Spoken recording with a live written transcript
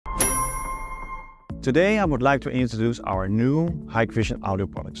Today I would like to introduce our new Hikvision audio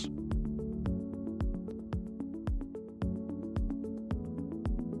products.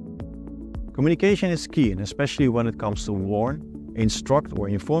 Communication is key, and especially when it comes to warn, instruct or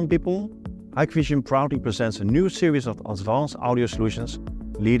inform people, Hikvision proudly presents a new series of advanced audio solutions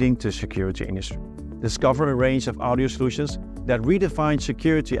leading to the security industry. Discover a range of audio solutions that redefine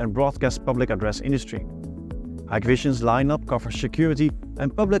security and broadcast public address industry. Hikvision's lineup covers security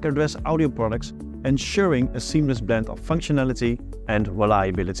and public address audio products, ensuring a seamless blend of functionality and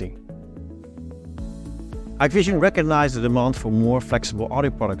reliability. Hikvision recognizes the demand for more flexible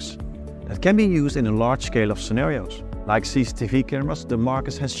audio products that can be used in a large scale of scenarios. Like CCTV cameras, the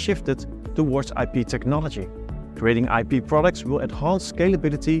market has shifted towards IP technology. Creating IP products will enhance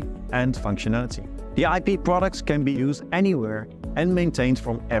scalability and functionality. The IP products can be used anywhere and maintained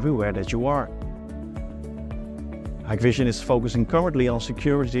from everywhere that you are. Hikvision is focusing currently on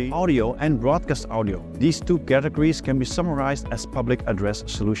security audio and broadcast audio. These two categories can be summarized as public address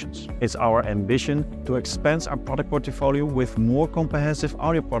solutions. It's our ambition to expand our product portfolio with more comprehensive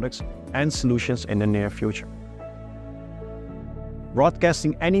audio products and solutions in the near future.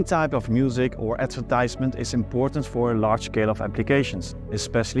 Broadcasting any type of music or advertisement is important for a large scale of applications.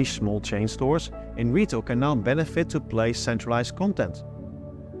 Especially small chain stores in retail can now benefit to play centralized content.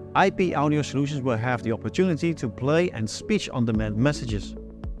 IP audio solutions will have the opportunity to play and speech-on-demand messages.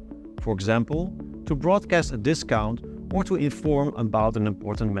 For example, to broadcast a discount or to inform about an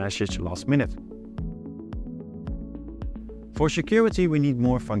important message last minute. For security, we need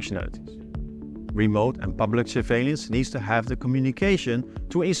more functionalities. Remote and public surveillance needs to have the communication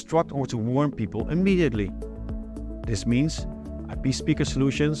to instruct or to warn people immediately. This means IP speaker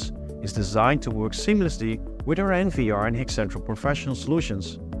solutions is designed to work seamlessly with our NVR and Hikvision professional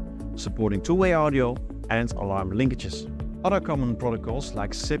solutions, supporting two-way audio and alarm linkages. Other common protocols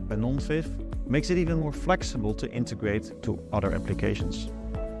like SIP and non-FIF makes it even more flexible to integrate to other applications.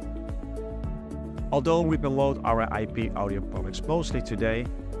 Although we promote our IP audio products mostly today,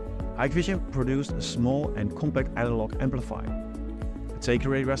 Hikvision produced a small and compact analog amplifier. A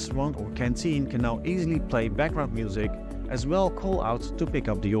takeaway restaurant or canteen can now easily play background music as well call out to pick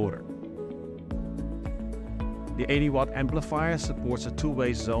up the order. The 80-watt amplifier supports a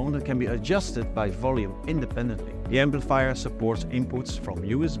two-way zone that can be adjusted by volume independently. The amplifier supports inputs from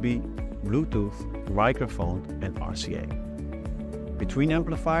USB, Bluetooth, microphone and RCA. Between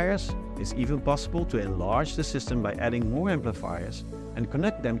amplifiers, it's even possible to enlarge the system by adding more amplifiers and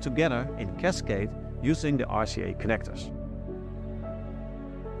connect them together in cascade using the RCA connectors.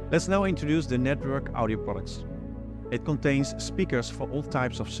 Let's now introduce the network audio products. It contains speakers for all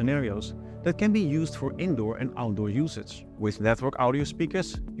types of scenarios that can be used for indoor and outdoor usage. With network audio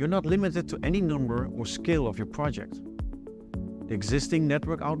speakers, you're not limited to any number or scale of your project. The existing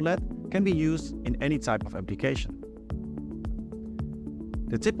network outlet can be used in any type of application.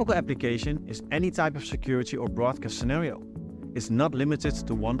 The typical application is any type of security or broadcast scenario. It's not limited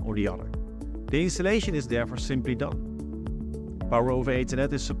to one or the other. The installation is therefore simply done. Power over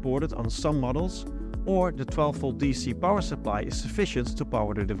Ethernet is supported on some models, or the 12-volt DC power supply is sufficient to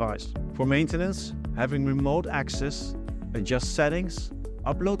power the device. For maintenance, having remote access, adjust settings,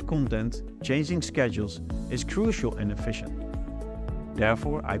 upload content, changing schedules is crucial and efficient.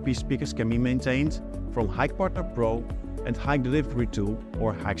 Therefore, IP speakers can be maintained from HikPartner Pro and Hik Delivery Tool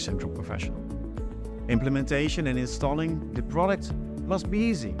or Hikvision Professional. Implementation and installing the product must be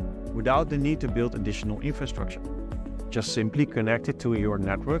easy, without the need to build additional infrastructure. Just simply connect it to your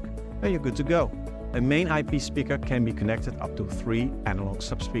network and you're good to go. A main IP speaker can be connected up to 3 analog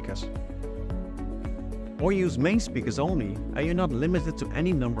subspeakers. Or use main speakers only and you're not limited to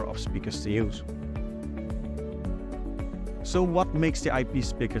any number of speakers to use. So what makes the IP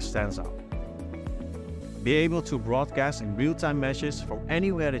speaker stand out? Be able to broadcast in real-time messages from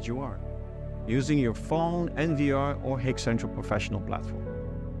anywhere that you are, using your phone, NVR or Hikvision Professional platform.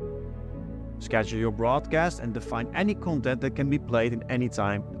 Schedule your broadcast and define any content that can be played in any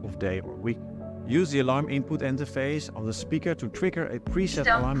time of day or week. Use the alarm input interface of the speaker to trigger a preset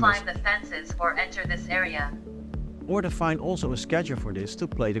alarm message. Don't climb the fences or enter this area. Or define also a schedule for this to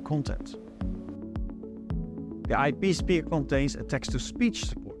play the content. The IP speaker contains a text-to-speech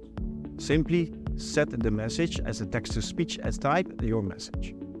support. Simply set the message as a text-to-speech as type your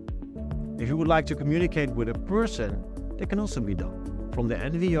message. If you would like to communicate with a person, that can also be done. From the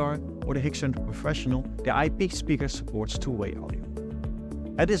NVR or the Hikvision Professional, the IP speaker supports two-way audio.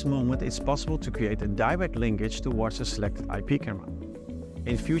 At this moment, it's possible to create a direct linkage towards a selected IP camera.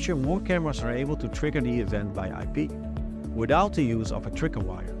 In future, more cameras are able to trigger the event by IP, without the use of a trigger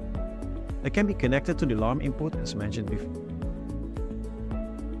wire. They can be connected to the alarm input as mentioned before.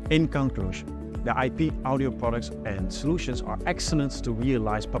 In conclusion, The IP audio products and solutions are excellent to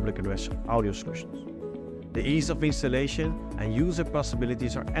realize public address audio solutions. The ease of installation and user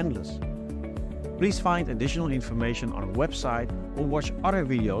possibilities are endless. Please find additional information on our website or watch other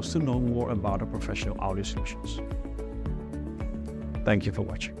videos to know more about our professional audio solutions. Thank you for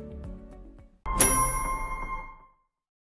watching.